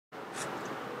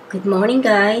Good morning,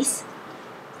 guys.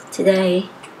 Today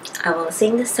I will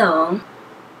sing the song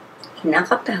in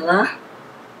acapella.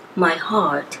 My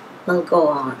heart will go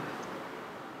on.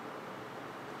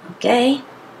 Okay?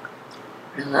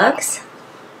 Relax.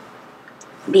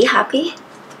 Be happy.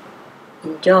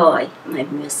 Enjoy my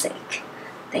music.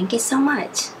 Thank you so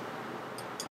much.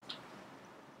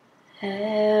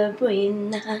 Every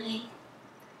night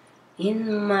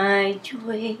in my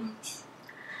dreams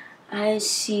I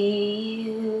see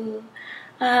you,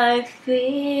 I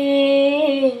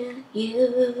feel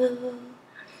you.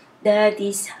 That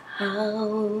is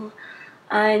how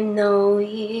I know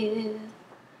you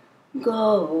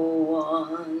go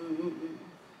on.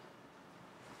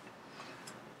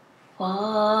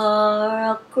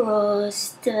 Far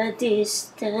across the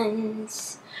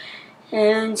distance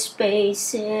and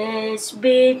spaces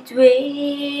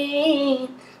between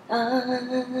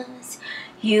us,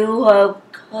 you have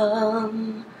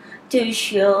come to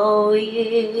show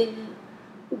you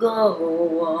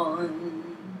go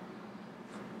on.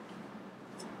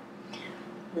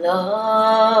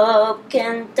 Love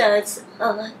can touch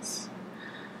us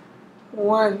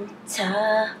one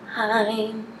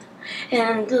time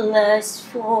and last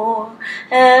for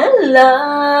a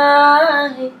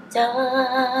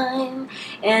lifetime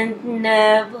and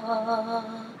never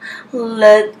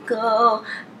let go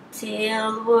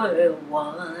till we're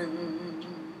one.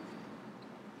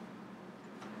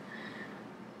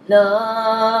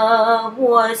 Love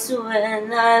was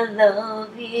when I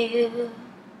love you,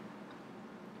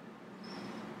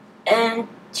 and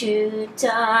to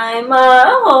time I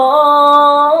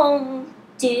hold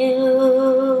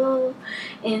you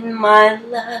in my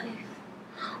life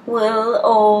will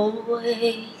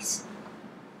always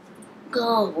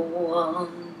go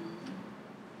on.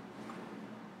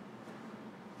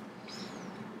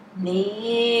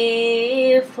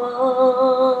 Near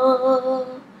far,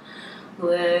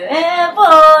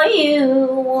 wherever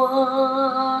you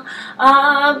are,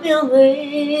 I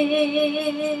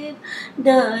believe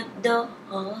that the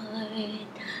heart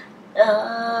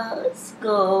does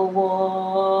go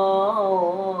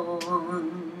on.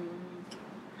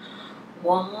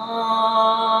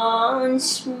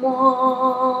 Once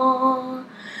more,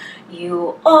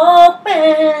 you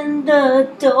open the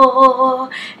door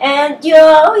and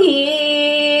you're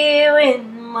here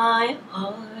in my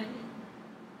heart,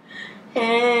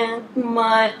 and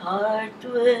my heart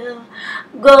will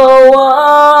go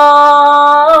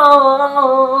on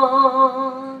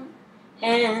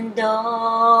and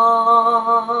on.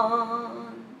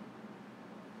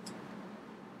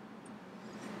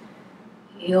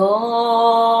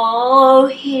 You're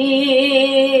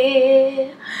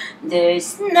here,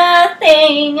 there's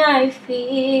nothing I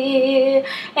fear,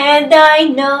 and I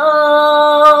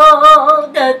know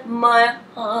that my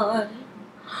heart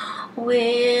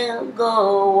will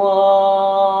go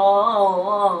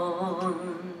on.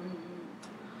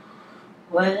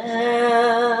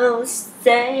 Well,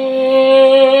 stay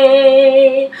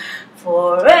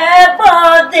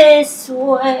forever this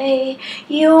way.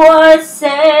 You are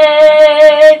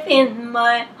safe in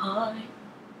my heart,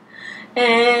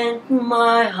 and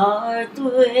my heart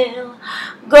will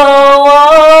go on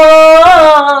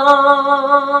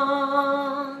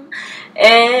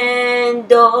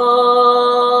and on.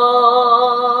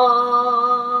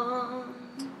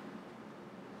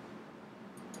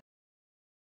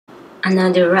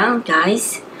 Another round,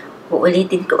 guys.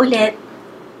 Uulitin ko ulit.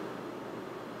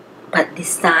 But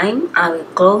this time, I will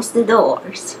close the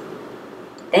doors.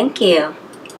 Thank you.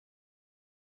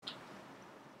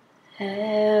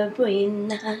 Every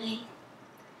night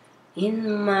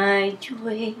in my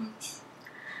dreams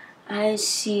I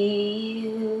see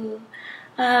you,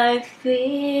 I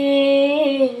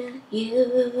feel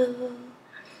you.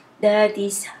 That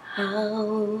is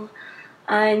how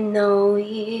I know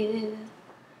you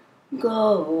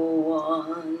go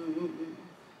on.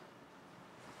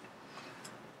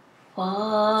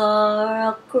 Far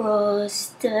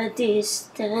across the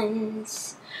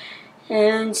distance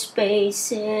and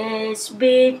spaces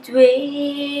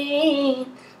between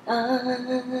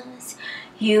us,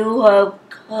 you have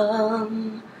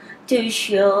come to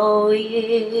show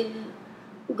you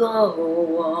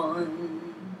go on.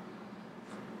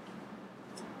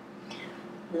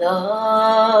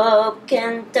 Love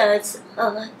can touch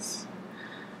us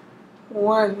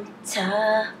one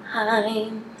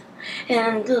time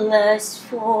and last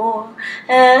for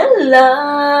a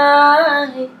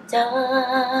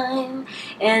lifetime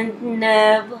and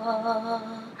never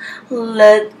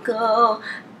let go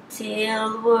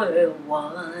till we're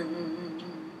one.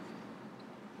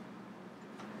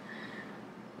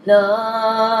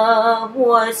 Love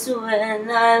was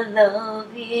when I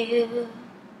love you,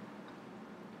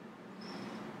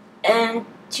 and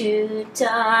to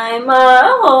time I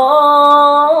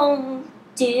hold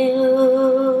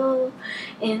you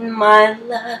in my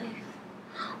life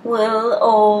will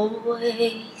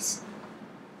always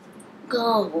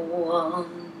go on.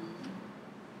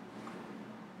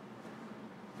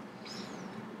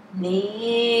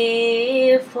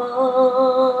 Near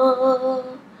far,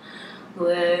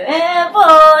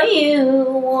 wherever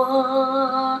you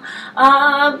are,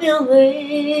 I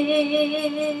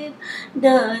believe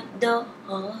that the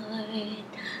heart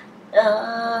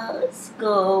does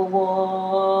go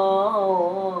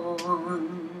on.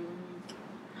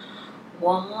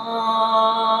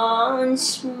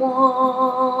 Once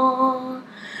more,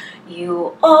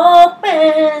 you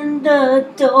open the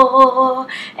door,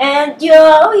 and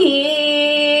you're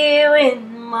here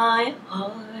in my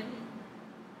heart,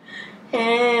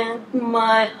 and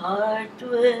my heart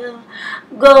will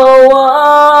go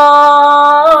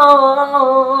on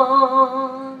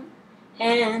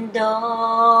and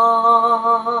on.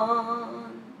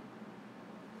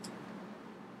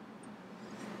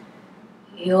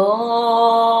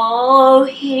 You're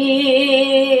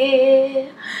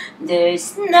here,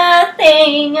 there's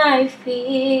nothing I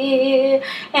fear,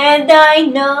 and I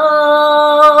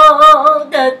know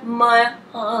that my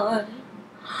heart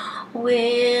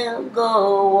will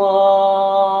go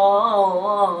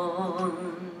on.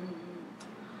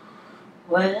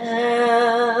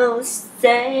 Well,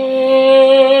 stay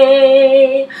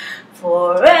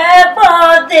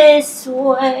forever this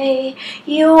way.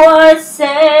 You are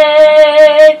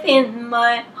safe in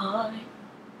my heart,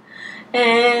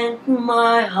 and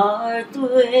my heart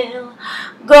will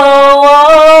go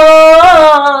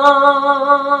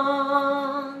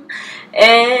on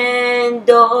and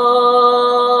on.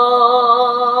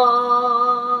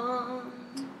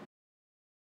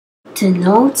 The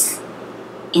notes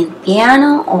in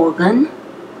piano organ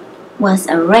was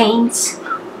arranged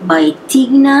by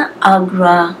Digna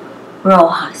Agra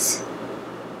Roxas.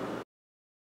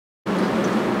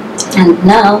 And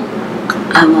now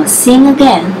I will sing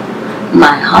again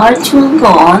My Heart Will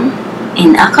Go On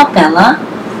in Acapella,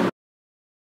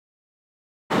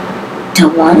 the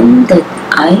one that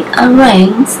I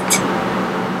arranged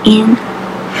in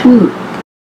Flute.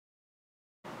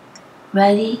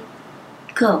 Ready?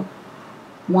 Go.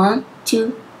 1,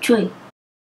 2, 3.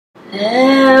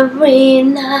 Every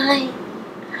night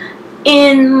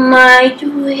in my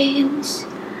dreams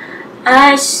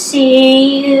I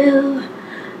see you,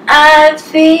 I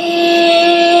feel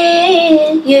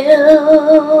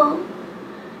you.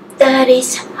 That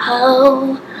is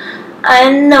how I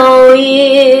know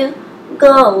you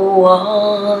go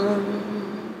on.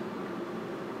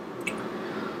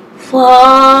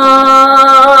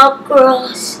 Far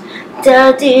across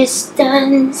the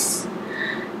distance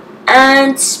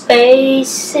and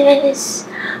spaces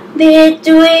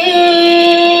between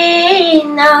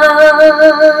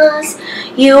us,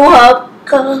 you have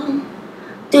come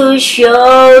to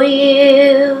show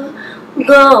you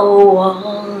go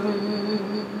on.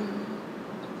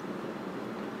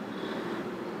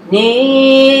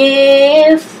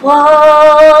 Near,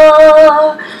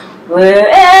 far,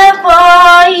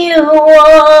 wherever you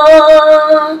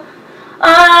are,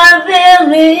 I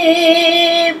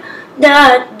believe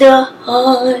that the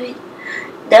heart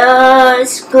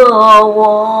does go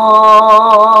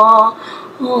on.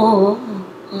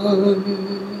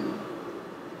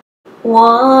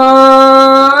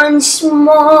 Once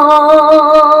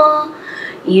more,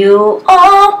 you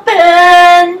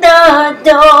open the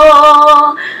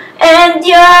door, and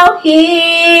you're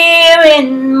here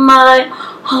in my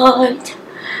heart,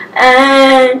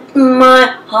 and my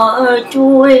heart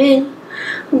will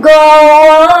go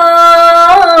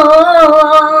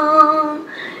on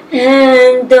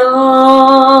and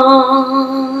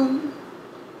on.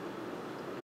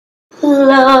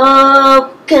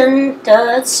 Love can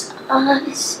touch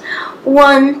us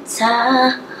one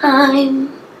time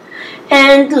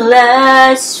and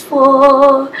last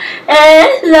for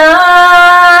a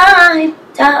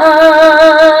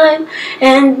lifetime,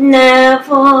 and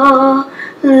never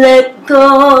let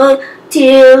go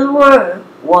till we're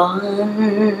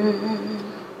one.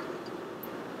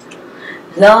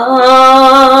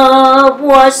 Love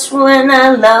was when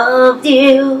I loved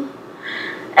you,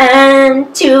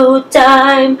 and to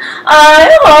time I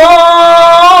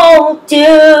hold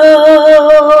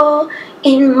you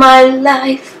in my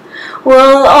life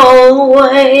will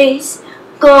always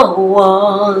go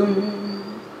on.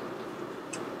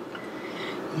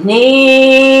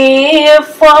 Near,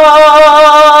 far,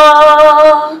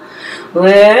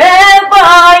 Wherever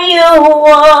you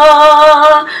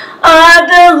are, I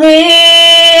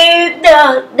believe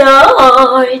that the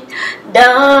heart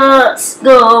does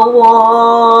go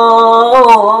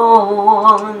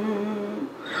on.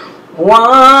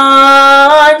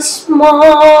 Once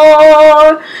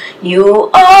more, you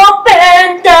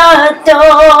open the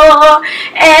door,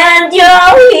 and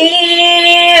you're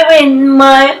here in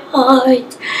my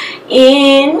heart.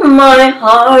 In my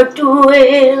heart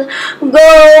will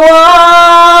go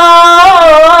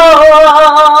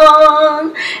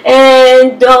on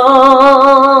and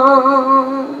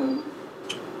on.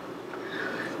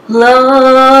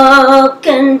 Love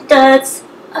can touch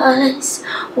us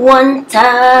one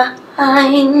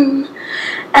time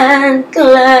and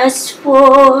last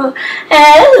for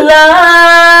a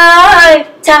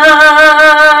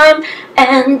lifetime,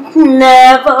 and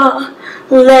never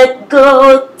let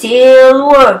go till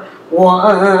we're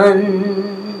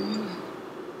one.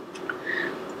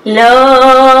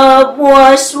 Love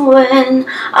was when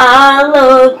I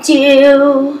loved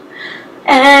you,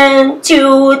 and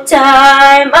to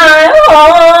time I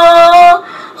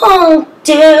hold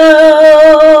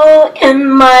you,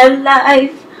 and my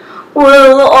life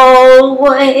will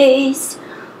always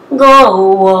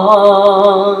go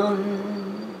on.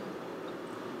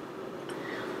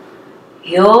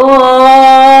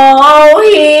 You're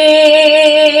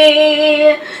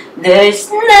here,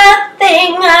 there's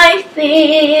nothing I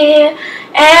fear,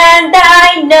 and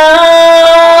I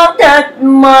know that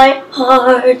my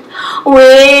heart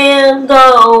will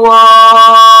go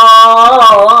on.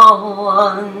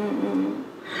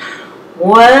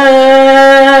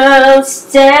 We'll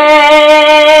stay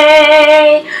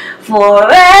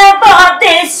forever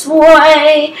this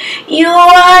way. You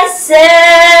are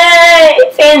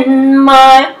safe in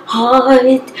my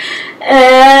heart,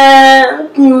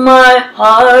 and my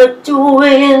heart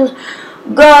will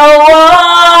go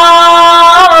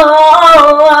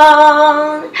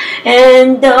on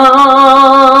and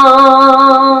on.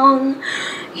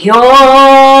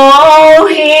 You're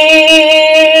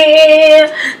here,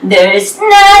 there's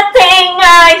nothing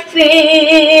I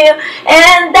fear,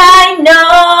 and I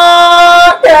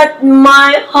know that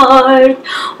my heart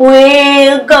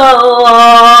will go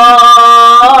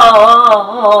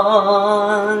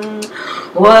on.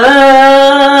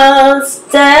 We'll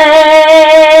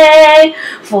stay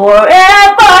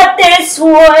forever this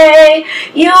way.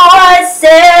 You are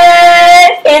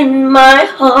safe in my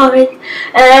heart,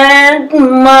 and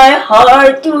my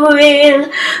heart will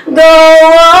go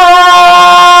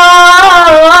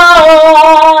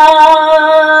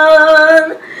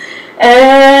on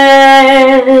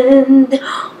and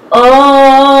on.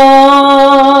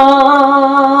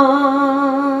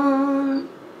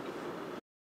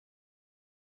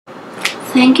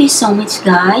 Thank you so much,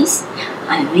 guys.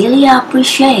 I really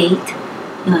appreciate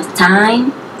your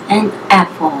time and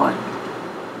effort.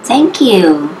 Thank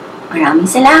you. Maraming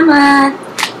salamat.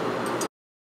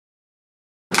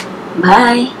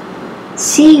 Bye.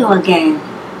 See you again.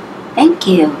 Thank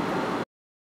you.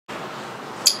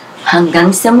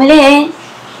 Hanggang sa muli.